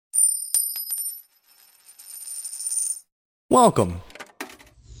Welcome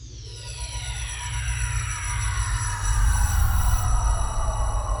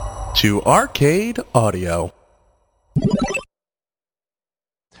to Arcade Audio.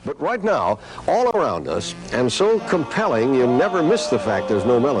 But right now, all around us, and so compelling you never miss the fact there's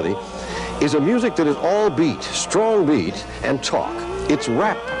no melody, is a music that is all beat, strong beat, and talk. It's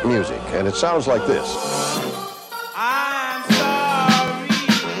rap music, and it sounds like this. I'm sorry.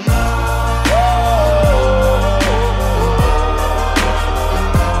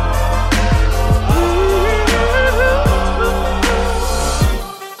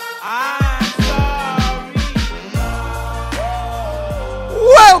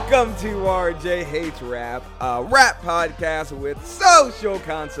 Welcome to RJ Hates Rap, a rap podcast with social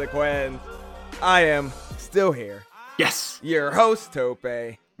consequence. I am still here. Yes. Your host, Tope.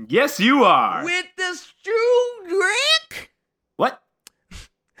 Yes, you are. With the screw drink? What?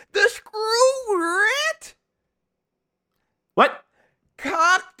 The screw rat? What?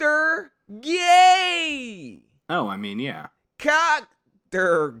 Coctor gay. Oh, I mean, yeah.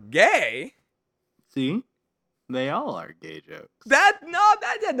 Coctor gay? See? They all are gay jokes. That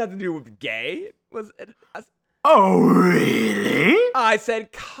had nothing to do with gay. Oh, really? I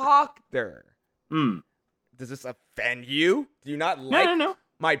said coctor. Hmm. Does this offend you? Do you not like No.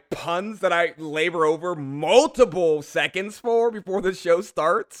 my puns that I labor over multiple seconds for before the show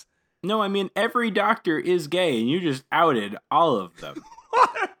starts? No, I mean, every doctor is gay, and you just outed all of them.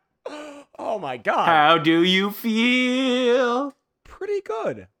 Oh my god. How do you feel? Pretty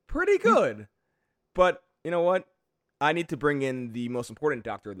good. But you know what? I need to bring in the most important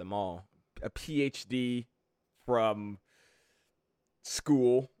doctor of them all. A PhD from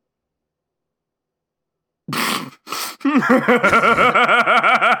school. Queer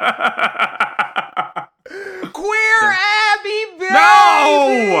Abby, baby!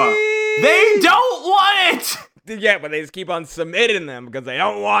 No! They don't want it! Yeah, but they just keep on submitting them because they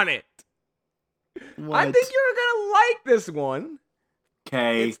don't want it. What? I think you're gonna like this one.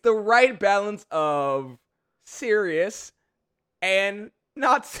 Okay. It's the right balance of serious and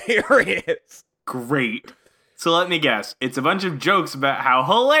not serious. Great. So let me guess. It's a bunch of jokes about how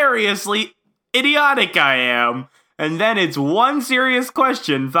hilariously idiotic I am, and then it's one serious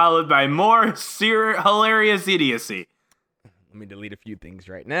question followed by more hilarious idiocy. Let me delete a few things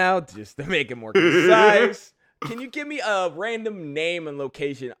right now just to make it more concise. Can you give me a random name and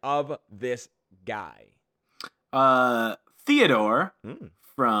location of this guy? Theodore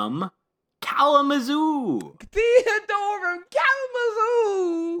from Kalamazoo. Theodore from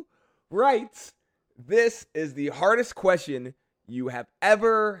Kalamazoo writes, "This is the hardest question you have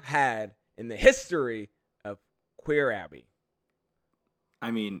ever had in the history of Queer Abby."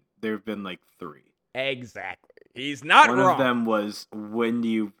 I mean, there have been like 3. Exactly. He's not One wrong. of them was, when do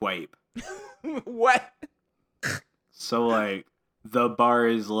you wipe? What? So, like, the bar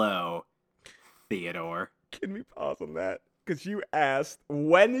is low, Theodore. Can we pause on that? Because you asked,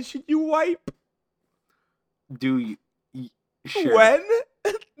 when should you wipe? Do you... Sure. When?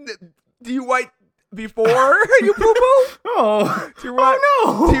 Do you wipe before you poo-poo? Oh, Do you wipe,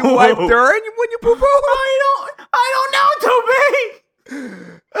 oh no! Do you wipe during when you poo-poo? I don't know, Toby!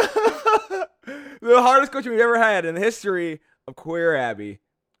 The hardest question we've ever had in the history of Queer Abby.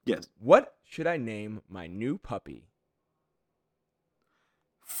 Yes. What should I name my new puppy?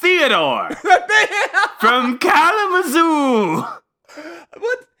 Theodore from Kalamazoo.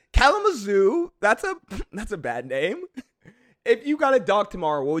 What? Kalamazoo? That's a bad name. If you got a dog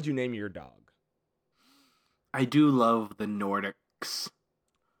tomorrow, what would you name your dog? I do love the Nordics.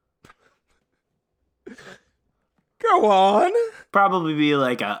 Go on. Probably be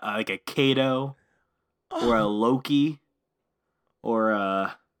like a Kato or a Loki,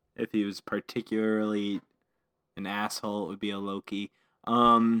 or if he was particularly an asshole, it would be a Loki.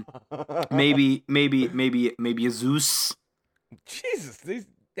 Maybe a Zeus. Jesus, these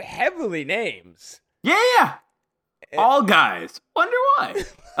heavily names. Yeah. All guys. Wonder why.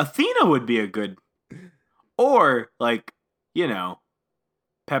 Athena would be a good, or like,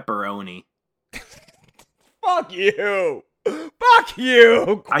 pepperoni. Fuck you. Fuck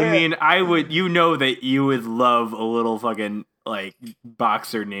you. I mean, I would, that you would love a little fucking, like,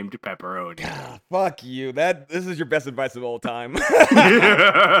 boxer named Pepperoni. Fuck you. This is your best advice of all time.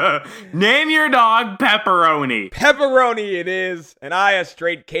 Name your dog Pepperoni. Pepperoni it is. And I, a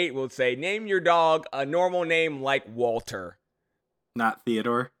straight Kate, will say, name your dog a normal name like Walter. Not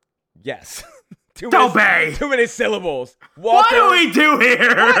Theodore. Yes. Too many syllables. Walter, What do we do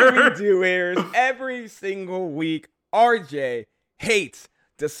here? What we do here is every single week, RJ hates,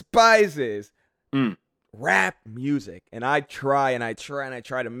 despises rap music. And I try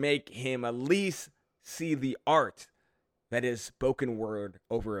to make him at least see the art that is spoken word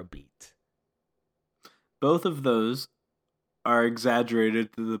over a beat? Both of those are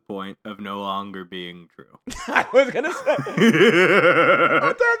exaggerated to the point of no longer being true. I was going to say.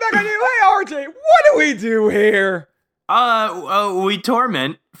 I'll turn back on you. Hey, RJ, what do we do here? We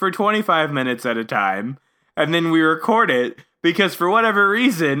torment for 25 minutes at a time, and then we record it because for whatever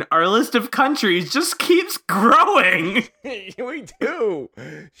reason, our list of countries just keeps growing. We do.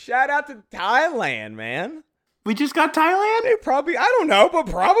 Shout out to Thailand, man. We just got Thailand? They probably, I don't know, but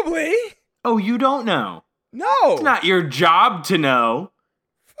probably. Oh, you don't know? No. It's not your job to know.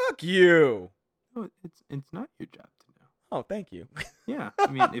 Fuck you. No, it's not your job to know. Oh, thank you. Yeah, I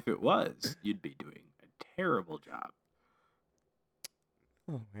mean, if it was, you'd be doing a terrible job.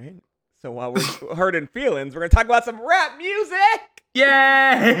 All right. So while we're hurting feelings, we're going to talk about some rap music.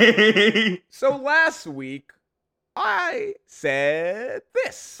 Yay! So last week, I said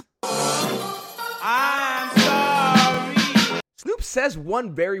this. I'm sorry. Snoop says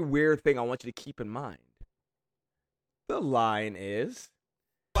one very weird thing I want you to keep in mind. The line is,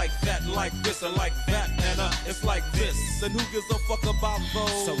 like that, like this, and like that, and it's like this, and who gives a fuck about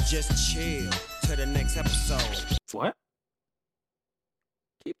those? So just chill to the next episode. What?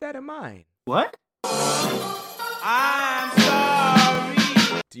 Keep that in mind. What? I'm sorry.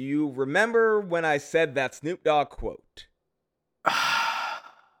 Do you remember when I said that Snoop Dogg quote?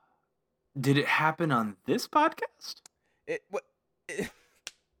 Did it happen on this podcast?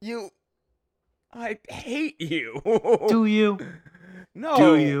 I hate you. Do you? No.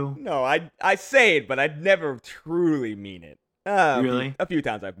 Do you? No, I say it, but I'd never truly mean it. Really? A few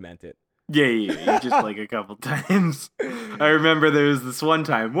times I've meant it. Yeah, just like a couple times. I remember there was this one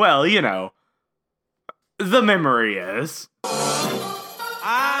time. Well, you know, the memory is.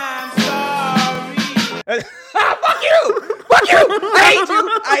 I'm sorry. Fuck you! Fuck you! I hate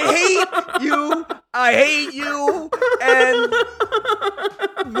you! I hate you! I hate you! And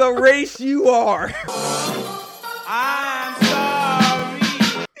the race you are. I'm sorry.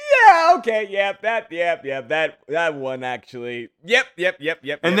 Yeah, okay, that one actually. Yep.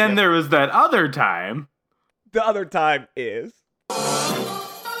 And then there was that other time. The other time is.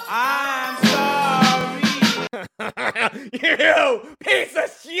 I'm sorry. You piece of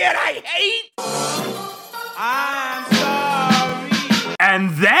shit I hate! I'm sorry.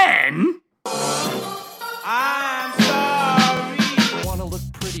 And then. I'm sorry. Wanna look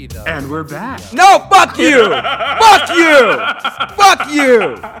pretty though. And we're back. No, fuck you! Fuck you! Fuck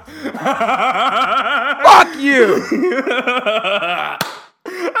you! Fuck you!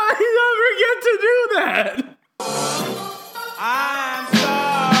 I never get to do that. I'm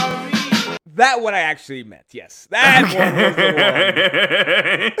sorry. That one I actually meant, yes. That one was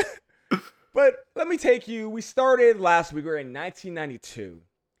the one. But let me take you, we started last week, we were in 1992.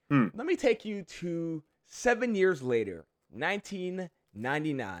 Let me take you to 7 years later,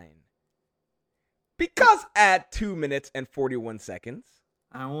 1999. Because at 2 minutes and 41 seconds.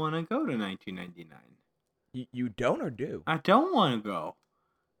 I want to go to 1999. You don't or do? I don't want to go.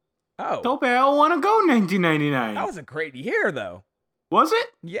 Oh. Tope, I don't want to go 1999. That was a great year, though. Was it?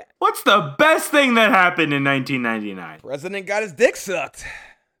 Yeah. What's the best thing that happened in 1999? President got his dick sucked.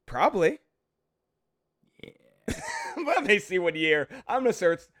 Probably. Yeah. Let me see what year. I'm going to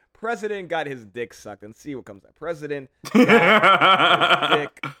search President got his dick sucked and see what comes up. President got his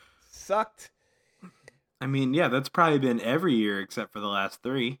dick sucked. I mean, yeah, that's probably been every year except for the last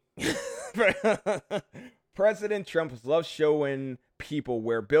 3. President Trump loves showing people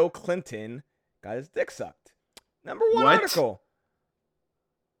where Bill Clinton got his dick sucked. Number 1 What? article.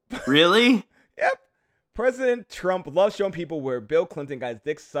 Really? Yep. President Trump loves showing people where Bill Clinton got his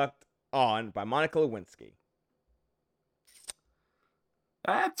dick sucked on by Monica Lewinsky.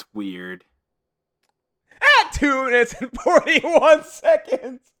 That's weird. At 2 minutes and 41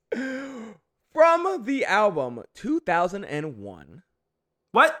 seconds. From the album 2001.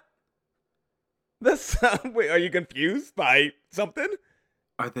 What? Wait, are you confused by something?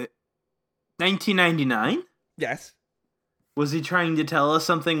 Are they 1999? Yes. Was he trying to tell us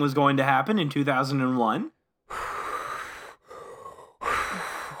something was going to happen in 2001?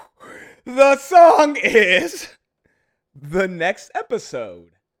 The song is The Next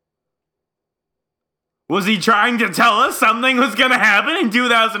Episode. Was he trying to tell us something was going to happen in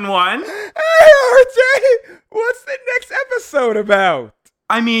 2001? Hey, RJ! What's the next episode about?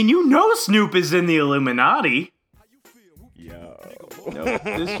 I mean, you know Snoop is in the Illuminati. Yo. No,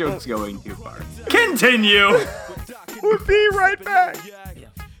 this joke's going too far. Continue! We'll be right back.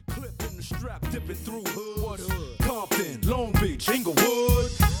 Clipping the strap, dipping through hood. Compton, Long Beach,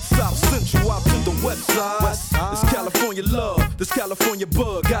 Inglewood. South Central out to the west side. It's California love, this California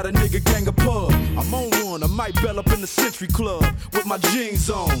bug. Got a nigga gang of pub. I'm on one, I might bell up in the Century Club with my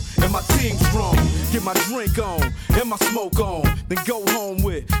jeans on and my team strong. Get my drink on and my smoke on, then go home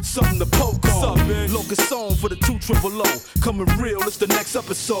with something to poke on. Locust song for the 2 coming real, it's the next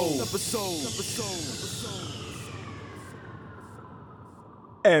episode.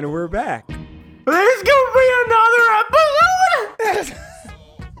 And we're back. There's gonna be another episode.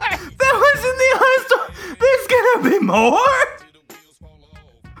 That was in the last one. There's gonna be more.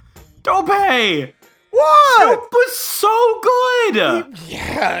 Tope. What? Snoop was so good.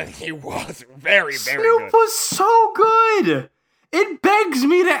 Yeah, he was very, very Snoop good. was so good. It begs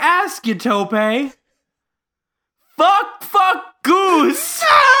me to ask you, Tope. Fuck, Goose.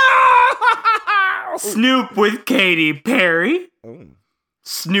 Snoop with Katy Perry.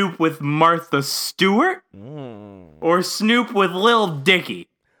 Snoop with Martha Stewart. Or Snoop with Lil Dicky.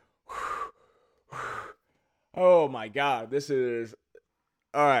 Oh my God, this is...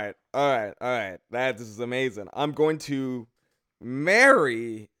 All right. This is amazing. I'm going to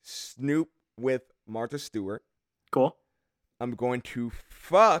marry Snoop with Martha Stewart. Cool. I'm going to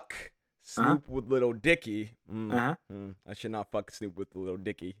fuck Snoop with Little Dicky. Uh-huh. I should not fuck Snoop with Little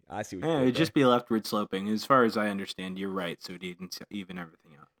Dicky. I see what Yeah, you're it'd just be leftward sloping. As far as I understand, you're right, so it didn't even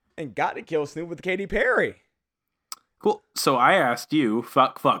everything out. And got to kill Snoop with Katy Perry. Cool. So I asked you,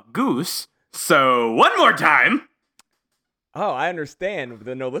 fuck, Goose. So one more time. Oh, I understand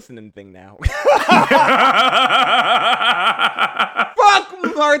the no listening thing now. Fuck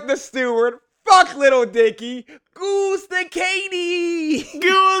Martha Stewart. Fuck Little Dicky. Goose the Katy. Goose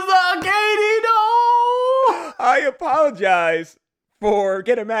the Katy, no! I apologize for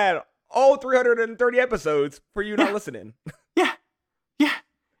getting mad all 330 episodes for you not listening. Yeah.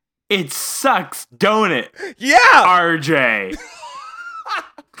 It sucks, don't it? Yeah. RJ.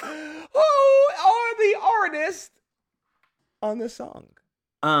 Who are the artists on this song?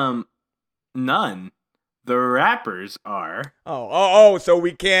 None. The rappers are. So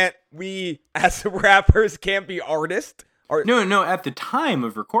we as rappers can't be artists? Or No, at the time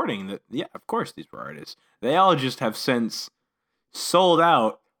of recording, of course these were artists. They all just have since sold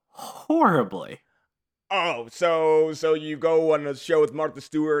out horribly. Oh, so you go on a show with Martha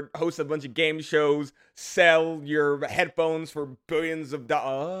Stewart, host a bunch of game shows, sell your headphones for billions of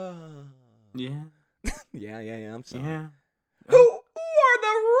dollars. Yeah. Yeah, I'm sorry. Yeah. Who are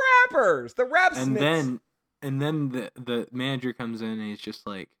the rappers? The rap And smiths. then the manager comes in and he's just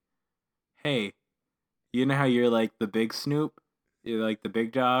like, hey, you know how you're like the big Snoop? You're like the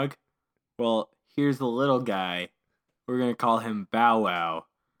big dog? Well, here's the little guy. We're going to call him Bow Wow.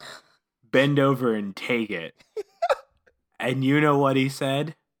 Bend over and take it. And you know what he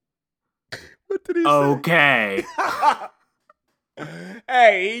said? What did he Okay. say?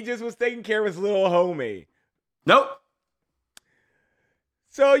 Hey, he just was taking care of his little homie. Nope.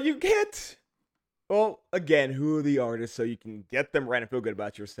 So you get... Well, again, who are the artists so you can get them right and feel good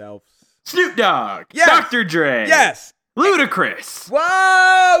about yourselves? Snoop Dogg. Yes. Dr. Dre. Yes! Ludacris.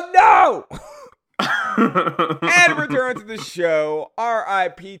 Whoa, no! And return to the show,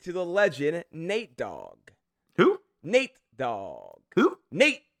 R.I.P. to the legend, Nate Dogg. Who? Nate Dogg. Who?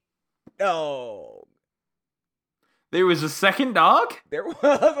 Nate Dogg. There was a second dog? There was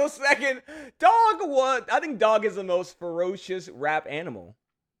a second. I think dog is the most ferocious rap animal.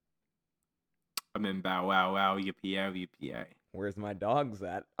 I'm in Bow Wow Wow Yippee-Yow Yippee-Yay. Where's my dogs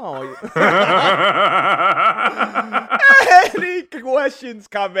at? Oh. Any questions,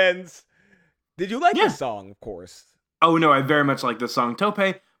 comments? Did you like this song, of course? Oh, no, I very much like this song.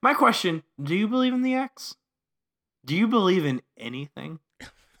 Tope, my question, do you believe in the X? Do you believe in anything?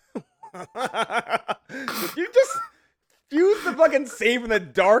 Did you just use the fucking Save in the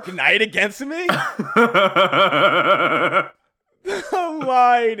Dark Knight against me? The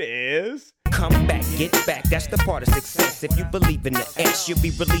line is... Come back, get back, that's the part of success. If you believe in the X, you'll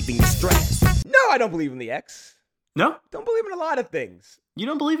be relieving the stress. No, I don't believe in the X. No? Don't believe in a lot of things. You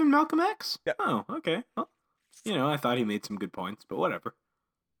don't believe in Malcolm X? Yeah. Oh, okay. Well, I thought he made some good points, but whatever.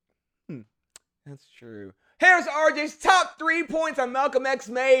 That's true. Here's RJ's top 3 points on Malcolm X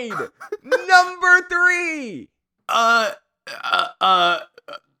made. Number 3.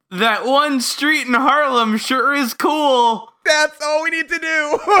 That one street in Harlem sure is cool. That's all we need to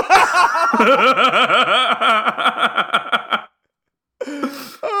do.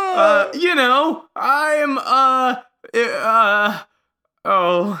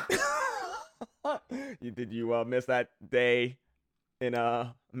 Did you miss that day in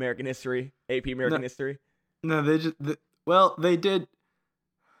American history? AP American history? No, they did.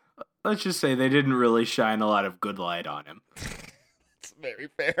 Let's just say they didn't really shine a lot of good light on him. very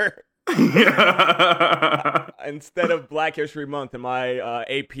fair. Instead of Black History Month in my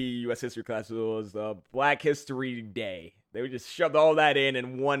AP US History class, it was Black History Day. They would just shove all that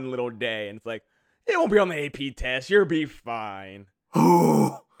in one little day, and it's like, it won't be on the AP test. You'll be fine.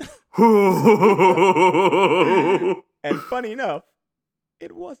 And funny enough,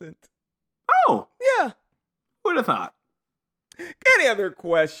 it wasn't. Oh, Yeah. who'd have thought? Any other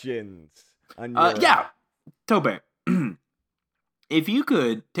questions? On your... Yeah, Tobe. If you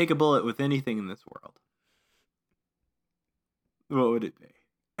could take a bullet with anything in this world, what would it be?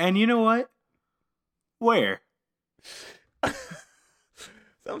 And you know what? Where? So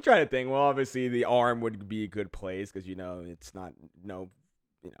I'm trying to think. Well, obviously the arm would be a good place because it's not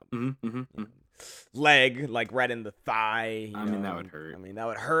leg like right in the thigh. I mean, that would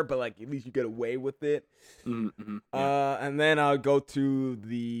hurt. But like at least you get away with it. Yeah. And then I'll go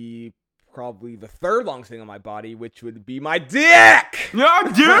to probably the third longest thing on my body, which would be my dick. Yeah,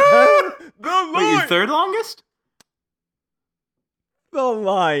 dude. The Wait, your line. third longest? The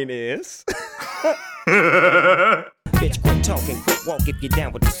line is. Bitch, quit talking, quit walk if you're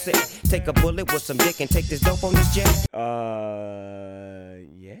down with the sick. Take a bullet with some dick and take this dope on this jet.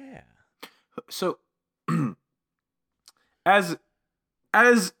 Yeah. So, as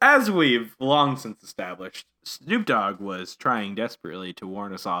we've long since established, Snoop Dogg was trying desperately to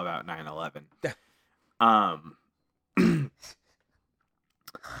warn us all about 9/11. I'm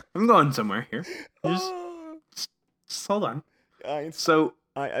going somewhere here. Just hold on. So,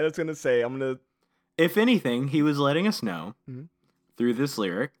 I was gonna say if anything, he was letting us know through this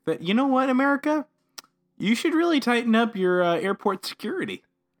lyric that, you know what, America, you should really tighten up your airport security.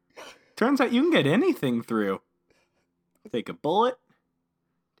 Turns out you can get anything through. Take a bullet,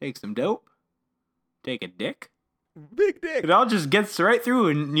 take some dope, take a dick. Big dick. It all just gets right through,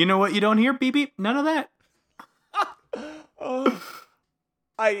 and you know what you don't hear? Beep beep. None of that.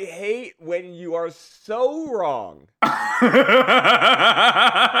 I hate when you are so wrong.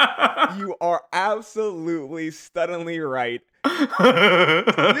 You are absolutely stunningly right.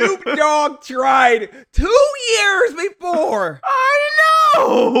 Snoop Dogg tried 2 years before. I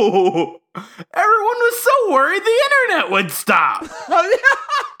know! Everyone was so worried the internet would stop. We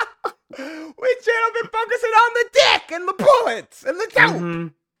should have been focusing on the dick and the bullets and the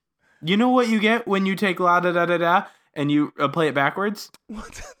dope. You know what you get when you take la da da da da and you play it backwards?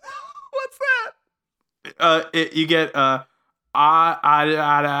 What's that? You get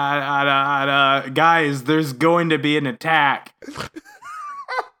guys, there's going to be an attack.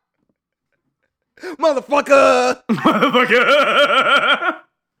 Motherfucker! Motherfucker!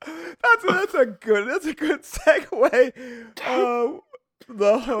 That's a good segue.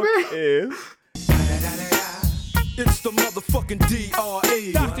 The hook is It's the motherfucking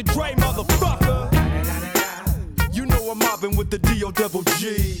DRE. Dr. Dre, motherfucker. You know I'm mobbing with the D.O. Double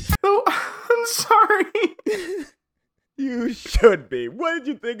G. Oh, I'm sorry. you should be. What did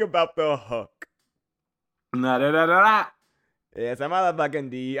you think about the hook? Na da da da da. It's a motherfucking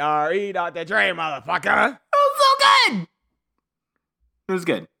DRE, Dr. Dre, motherfucker. It was so good. It was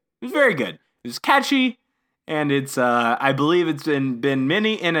good. It was very good. It was catchy, and it's I believe it's been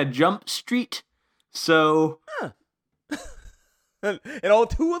many in a Jump Street. So, And all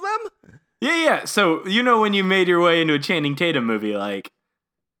 2 of them? yeah. So when you made your way into a Channing Tatum movie, like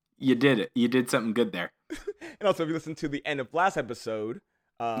you did it. You did something good there. And also, if you listen to the end of last episode,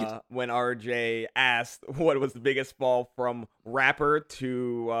 when RJ asked what was the biggest fall from rapper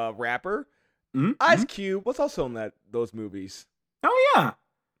to rapper, Ice Cube was also in those movies. Oh yeah.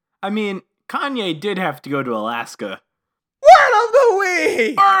 I mean, Kanye did have to go to Alaska. Word of the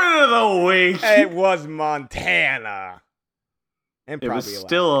week! Word of the week. It was Montana. And It was probably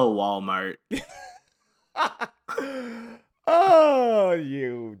still a Walmart. Oh,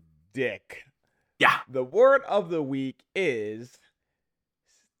 you dick. Yeah. The word of the week is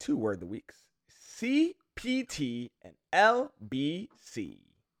 2 word of the weeks. CPT and LBC.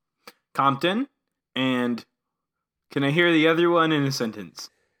 Compton. And can I hear the other one in a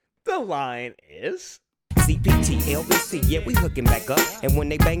sentence? The line is CPT, LBC, yeah, we hooking back up. And when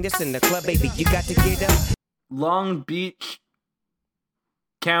they bang this in the club, baby, you got to get up. Long Beach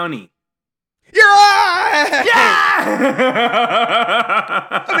County. You're right! Yeah!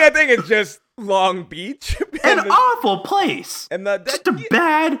 I mean, I think it's just Long Beach. An awful place. And Just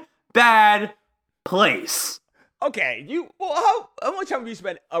a bad place. Okay, how much time have you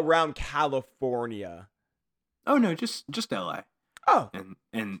spent around California? Oh no, just LA. Oh.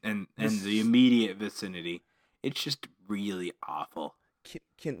 And the immediate vicinity. It's just really awful.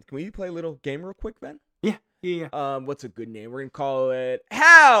 Can we play a little game real quick, Ben? Yeah. Yeah. What's a good name? We're gonna call it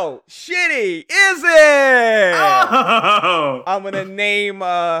How Shitty Is It? Oh! I'm gonna name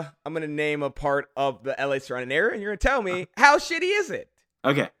a part of the LA surrounding area, and you're gonna tell me how shitty is it?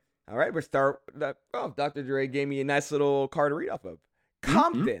 Okay. All right, we'll start. Dr. Dre gave me a nice little card to read off of.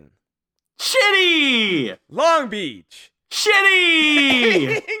 Compton, Shitty! Long Beach,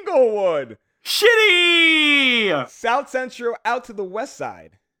 Shitty! Inglewood, Shitty! South Central out to the west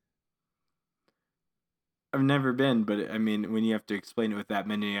side. I've never been, but I mean, when you have to explain it with that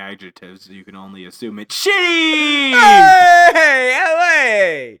many adjectives, you can only assume it's shitty! Hey,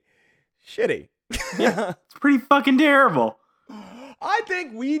 LA! Shitty. It's pretty fucking terrible. I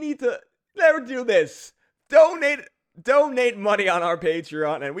think we need to never do this. Donate money on our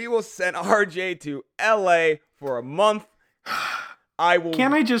Patreon, and we will send RJ to LA for a month. I will.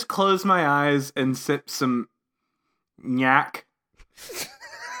 Can I just close my eyes and sip some yak?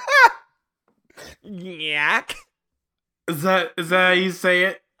 Yak. Is that how you say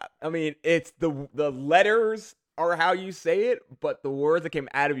it? I mean, it's the letters are how you say it, but the words that came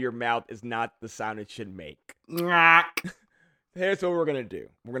out of your mouth is not the sound it should make. Yak. Here's what we're gonna do.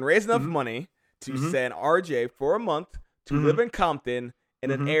 We're gonna raise enough money to send RJ for a month to live in Compton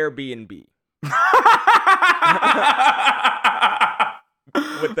in an Airbnb.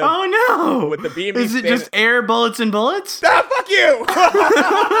 Oh no! With the B&B is it just air, bullets, and bullets? Ah, fuck you!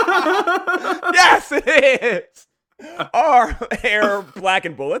 Yes, it is. Or air, black,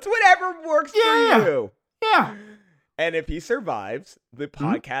 and bullets, whatever works for you. Yeah. And if he survives, the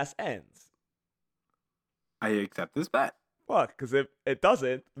podcast ends. I accept this bet. Fuck, because if it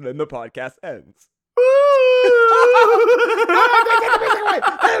doesn't, then the podcast ends.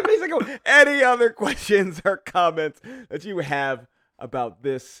 Any other questions or comments that you have about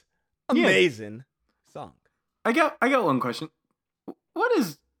this amazing song? I got one question. What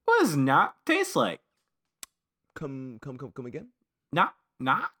does knock taste like? Come again? Knock,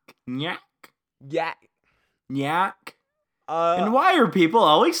 yak, Yak. yak. And why are people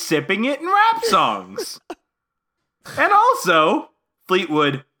always sipping it in rap songs? And also,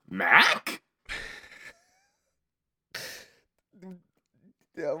 Fleetwood Mac?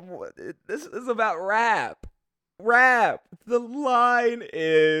 This is about rap. Rap. The line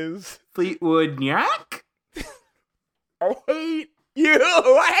is, Fleetwood Yak? I hate you.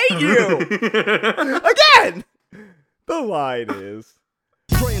 I hate you. Again. The line is,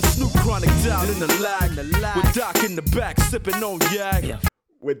 Dre and Snoop Chronic down in the lag. With Doc in the back sipping on yak.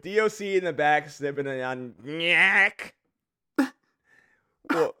 with DOC in the back snipping on yak.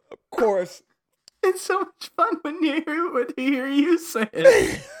 Well, of course. It's so much fun when you hear you say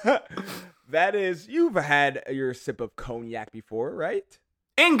it. That is, you've had your sip of cognac before, right?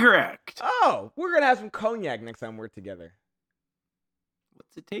 Incorrect. Oh, we're going to have some cognac next time we're together.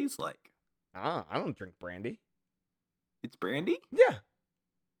 What's it taste like? I don't drink brandy. It's brandy? Yeah.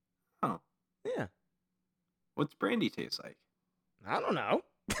 Oh. Yeah. What's brandy taste like? I don't know.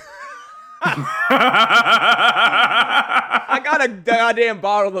 I got a goddamn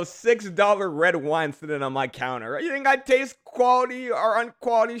bottle of $6 red wine sitting on my counter. You think I taste quality or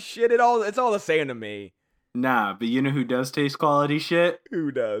unquality shit at all? It's all the same to me. Nah, but you know who does taste quality shit?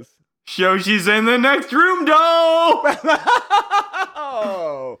 Who does? Shoshi's in the next room, doll!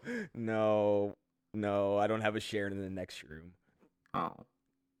 Oh, no, I don't have a share in the next room. Oh.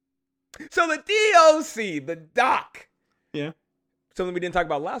 So the DOC, the doc. Yeah. Something we didn't talk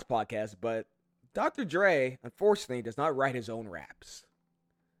about last podcast, but Dr. Dre, unfortunately, does not write his own raps.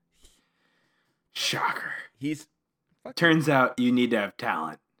 Shocker. Turns out you need to have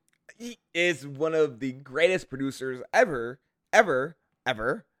talent. He is one of the greatest producers ever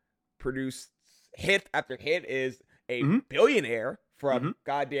produced hit after hit, is a billionaire from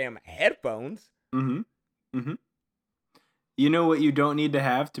goddamn headphones. You know what you don't need to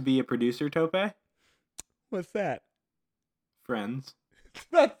have to be a producer, Tope? What's that? Friends.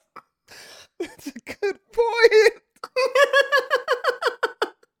 That's a good point.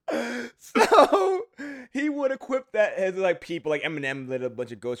 So he would equip that as like people like Eminem did a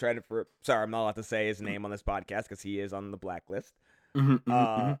bunch of ghostwriting for. Sorry, I'm not allowed to say his name on this podcast because he is on the blacklist.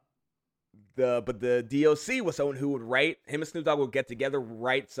 But the DOC was someone who would write. Him and Snoop Dogg would get together,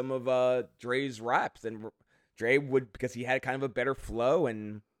 write some of Dre's raps, and Dre would, because he had kind of a better flow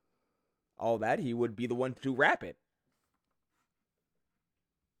and all that, he would be the one to rap it.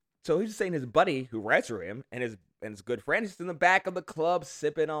 So he's just saying his buddy who writes for him and his good friend is in the back of the club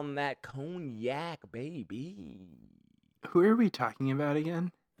sipping on that cognac, baby. Who are we talking about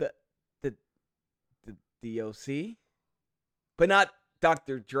again? The DOC, but not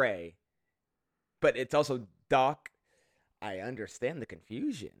Dr. Dre. But it's also Doc. I understand the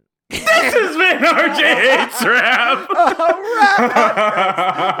confusion. This has been RJ Hates Rap.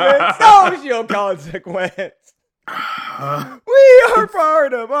 With social consequence. We are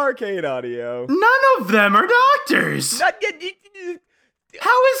part of Arcade Audio. None of them are doctors. Not yet,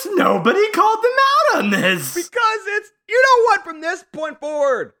 How is nobody called them out on this? because it's, you know what, from this point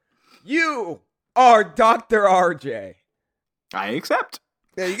forward, you are Dr. RJ. I accept.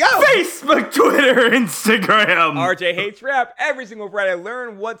 There you go. Facebook, Twitter, Instagram. RJ Hates Rap. Every single Friday,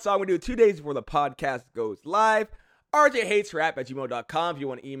 learn what song we do 2 days before the podcast goes live. rjhatesrap@gmail.com if you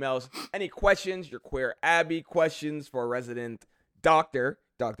want to email us any questions, your Queer Abby questions for a resident doctor,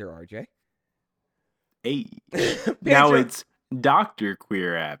 Dr. RJ. Hey. Now it's Dr.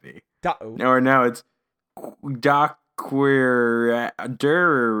 Queer Abby. Or now it's Doc Queer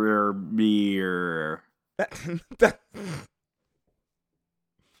Derby.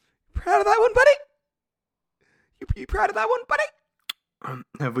 Proud of that one, buddy? You proud of that one, buddy?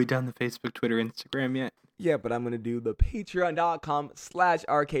 Have we done the Facebook, Twitter, Instagram yet? Yeah, but I'm going to do the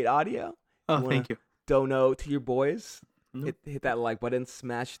patreon.com/arcadeaudio. Oh, thank you. Dono to your boys. Nope. Hit that like button.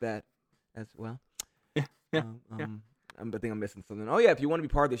 Smash that as well. Yeah. I think I'm missing something. Oh, yeah, if you want to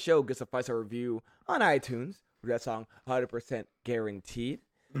be part of the show, get a 5-star review on iTunes with that song 100% guaranteed.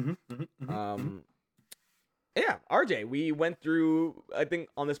 Yeah, RJ, we went through, I think,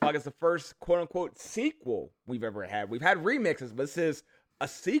 on this podcast, the first quote-unquote sequel we've ever had. We've had remixes, but this is a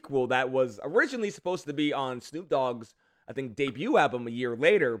sequel that was originally supposed to be on Snoop Dogg's, I think, debut album a year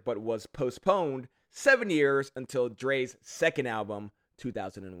later, but was postponed 7 years until Dre's second album,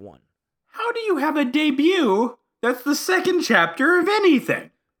 2001. How do you have a debut that's the second chapter of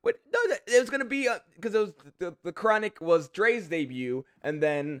anything? Wait, no, it was going to be, because it was the Chronic was Dre's debut, and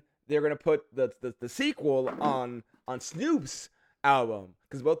then they're going to put the sequel on Snoop's album,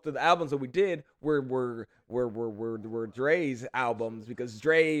 because both of the albums that we did were Dre's albums, because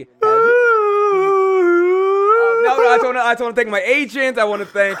Dre had, I just want to thank my agent. I want to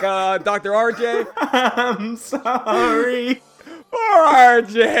thank Dr. RJ. I'm sorry. For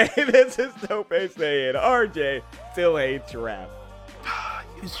RJ, this is Tope saying RJ still hates rap.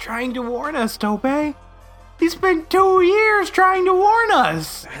 He was trying to warn us, Tope. He spent 2 years trying to warn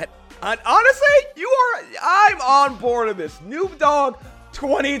us. And honestly, I'm on board with this. Snoop Dogg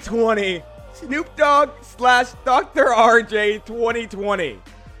 2020. Snoop Dogg / Dr. RJ 2020.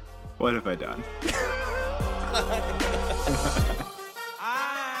 What have I done?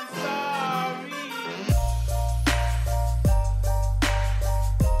 I'm sorry.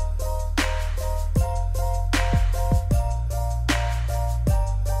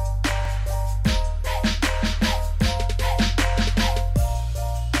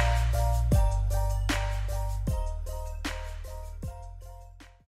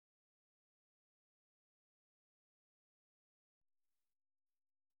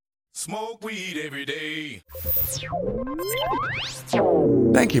 Smoke weed every day.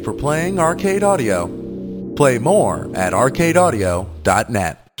 Thank you for playing Arcade Audio. Play more at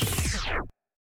arcadeaudio.net.